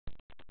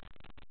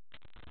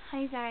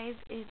Hi guys,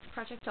 it's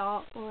Project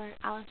Alt or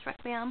Alice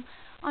Requiem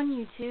on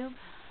YouTube.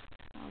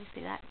 I always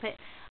say that, but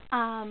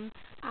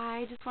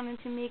I just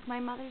wanted to make my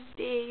Mother's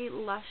Day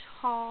Lush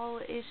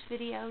haul-ish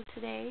video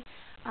today.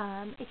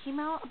 It came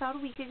out about a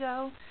week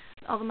ago,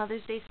 all the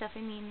Mother's Day stuff,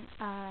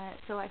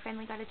 so I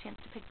finally got a chance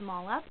to pick them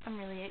all up. I'm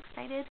really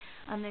excited.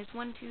 There's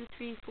 1, 2,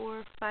 3,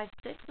 4, 5,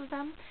 6 of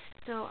them.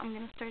 So I'm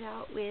going to start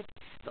out with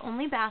the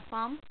Only Bath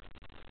Bomb,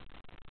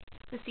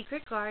 the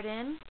Secret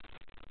Garden.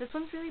 This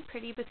one's really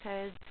pretty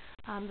because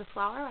the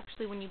flower,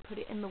 actually, when you put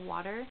it in the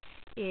water,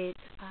 it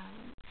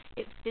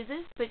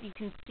fizzes, but you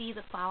can see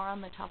the flower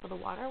on the top of the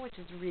water, which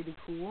is really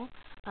cool.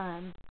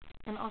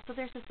 And also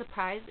there's a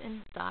surprise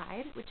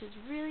inside, which is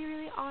really,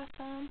 really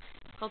awesome.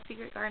 It's called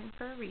Secret Garden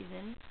for a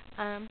reason.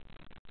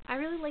 I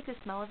really like the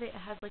smell of it.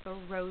 It has like a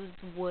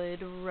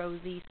rosewood,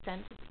 rosy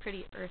scent. It's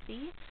pretty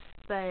earthy,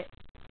 but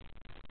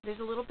there's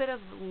a little bit of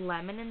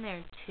lemon in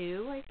there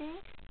too, I think.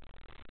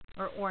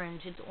 Or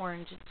orange. It's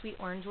orange. It's sweet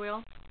orange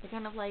oil. It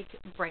kind of like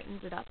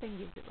brightens it up and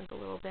gives it like a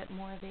little bit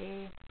more of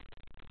a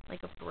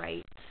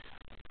bright,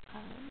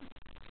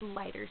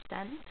 lighter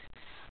scent.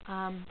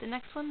 The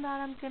next one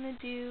that I'm gonna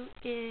do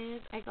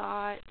is I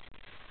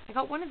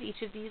got one of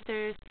each of these.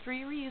 There's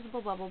 3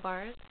 reusable bubble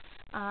bars,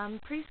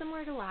 pretty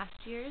similar to last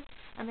year's,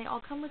 and they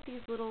all come with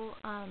these little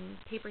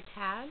paper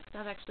tags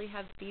that actually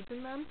have seeds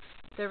in them.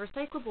 They're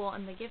recyclable,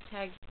 and the gift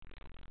tag,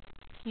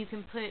 you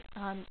can put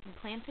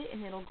plant it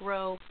and it'll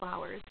grow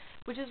flowers,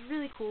 which is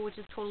really cool, which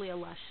is totally a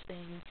Lush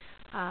thing.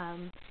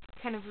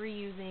 Kind of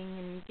reusing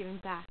and giving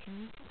back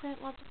and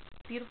plant lots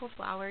of beautiful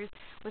flowers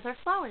with our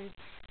flowers.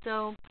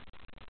 So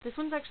this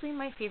one's actually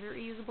my favorite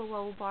reusable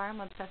bubble bar. I'm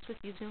obsessed with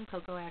yuzu and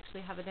cocoa. I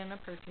actually have it in a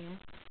perfume,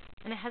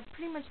 and it has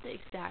pretty much the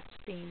exact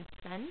same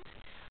scent.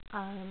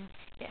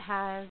 It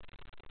has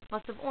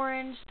lots of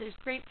orange, there's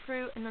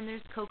grapefruit, and then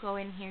there's cocoa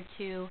in here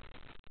too,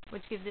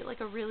 which gives it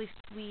like a really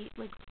sweet,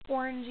 like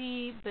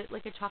orangey, but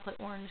like a chocolate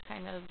orange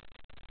kind of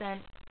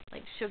scent,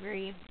 like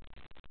sugary.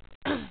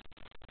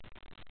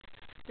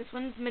 This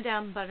one's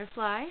Madame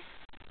Butterfly.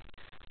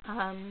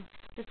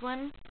 This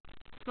one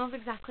smells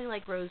exactly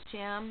like rose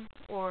jam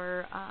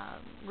or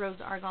rose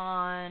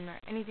argan or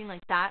anything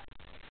like that.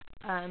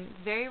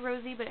 Very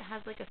rosy, but it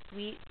has like a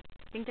sweet,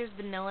 I think there's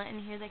vanilla in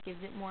here that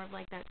gives it more of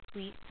like that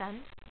sweet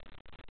scent.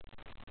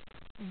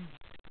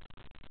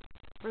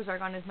 Rose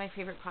argan is my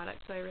favorite product,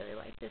 so I really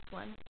like this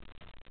one.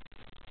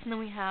 And then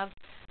we have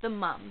the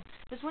Mum.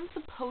 This one's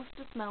supposed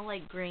to smell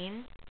like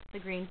green, the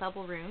green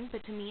bubble room,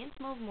 but to me it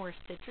smells more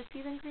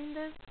citrusy than green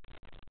does.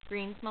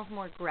 Green smells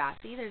more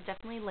grassy. There's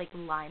definitely like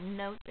lime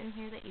notes in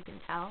here that you can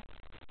tell.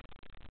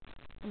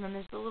 And then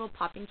there's the little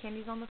popping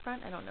candies on the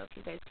front. I don't know if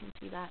you guys can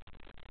see that.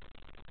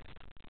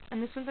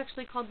 And this one's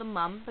actually called the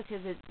Mum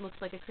because it looks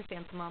like a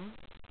chrysanthemum.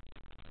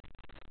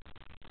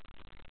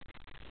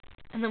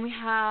 And then we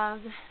have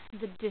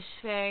the Dish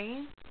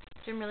Fairy,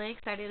 which I'm really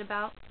excited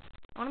about.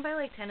 I want to buy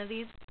like 10 of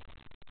these.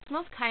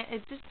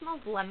 It just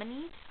smells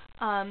lemony.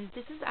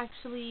 This is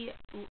actually,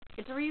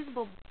 it's a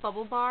reusable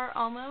bubble bar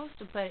almost,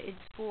 but it's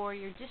for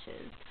your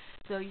dishes.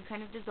 So you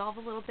kind of dissolve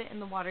a little bit in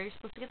the water. You're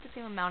supposed to get the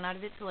same amount out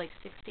of it, so like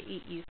 6 to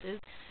 8 uses.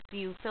 So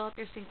you fill up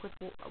your sink with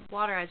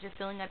water. As you're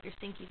filling up your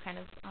sink, you kind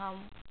of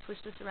swish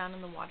this around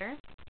in the water.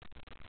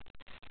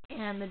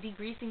 And the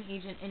degreasing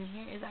agent in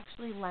here is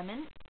actually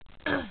lemon.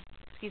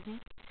 Excuse me.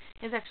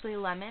 Is actually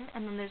lemon,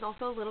 and then there's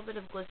also a little bit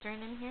of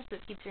glycerin in here, so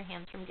it keeps your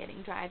hands from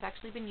getting dry. I've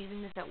actually been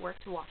using this at work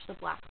to wash the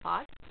black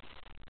pot,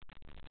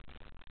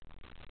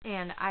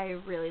 and I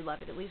really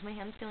love it. It leaves my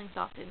hands feeling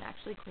soft and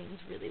actually cleans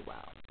really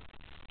well.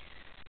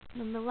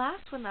 And then the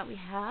last one that we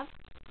have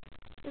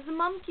is the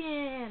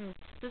Mumpkin.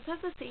 This has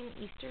the same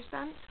Easter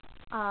scent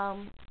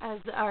as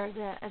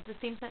the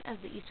same scent as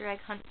the Easter egg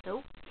hunt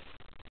soap.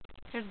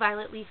 There's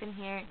violet leaf in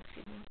here,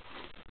 excuse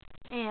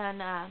me,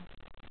 and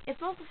it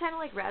smells kind of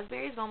like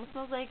raspberries. It almost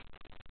smells like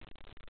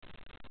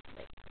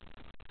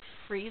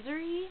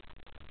freezery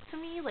to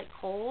me, like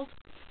cold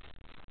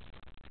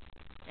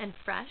and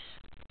fresh.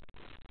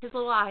 His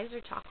little eyes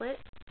are chocolate,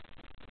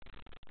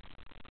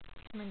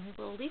 and then his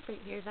little leaf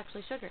right here is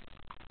actually sugar.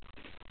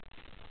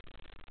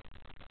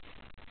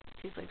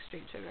 Tastes like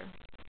straight sugar.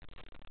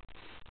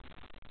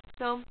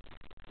 So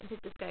I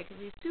picked this guy because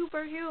he's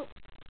super cute.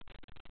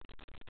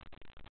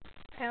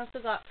 I also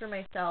got for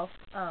myself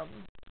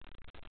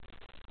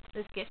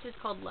this gift is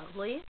called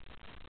Lovely.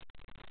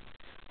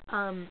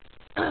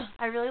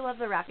 I really love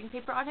the wrapping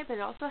paper on it, but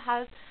it also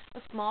has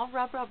a small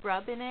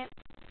rub in it,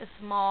 a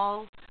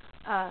small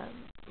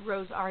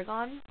rose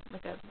argan,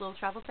 like a little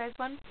travel size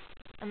one,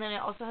 and then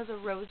it also has a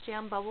rose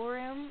jam bubble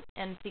room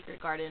and Secret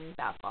Garden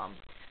bath bomb.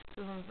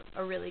 This one's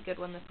a really good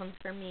one. This one's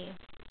for me.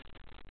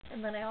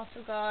 And then I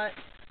also got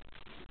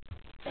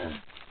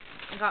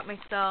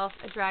myself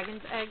a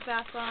dragon's egg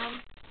bath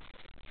bomb.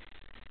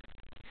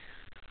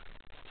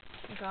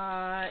 I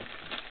got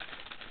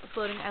a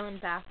floating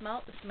island bath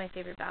melt. This is my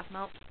favorite bath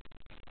melt.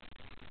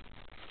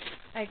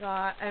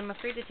 I'm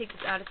afraid to take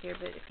this out of here,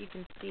 but if you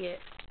can see it,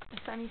 the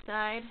sunny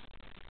side,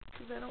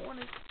 because I don't want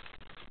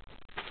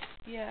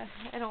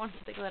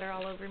the glitter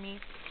all over me.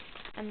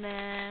 And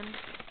then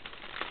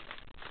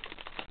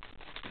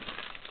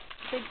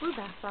big blue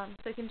bath bomb,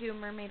 so I can do a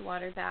mermaid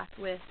water bath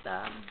with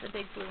the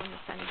big blue on the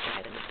sunny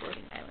side and the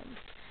floating island.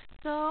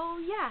 So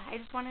yeah, I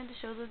just wanted to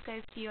show those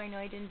guys to you. I know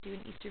I didn't do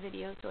an Easter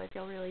video, so I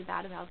feel really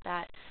bad about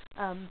that.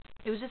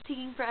 It was just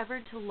taking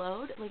forever to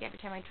load. Like every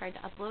time I tried to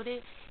upload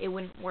it, it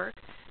wouldn't work.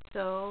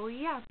 So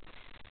yeah.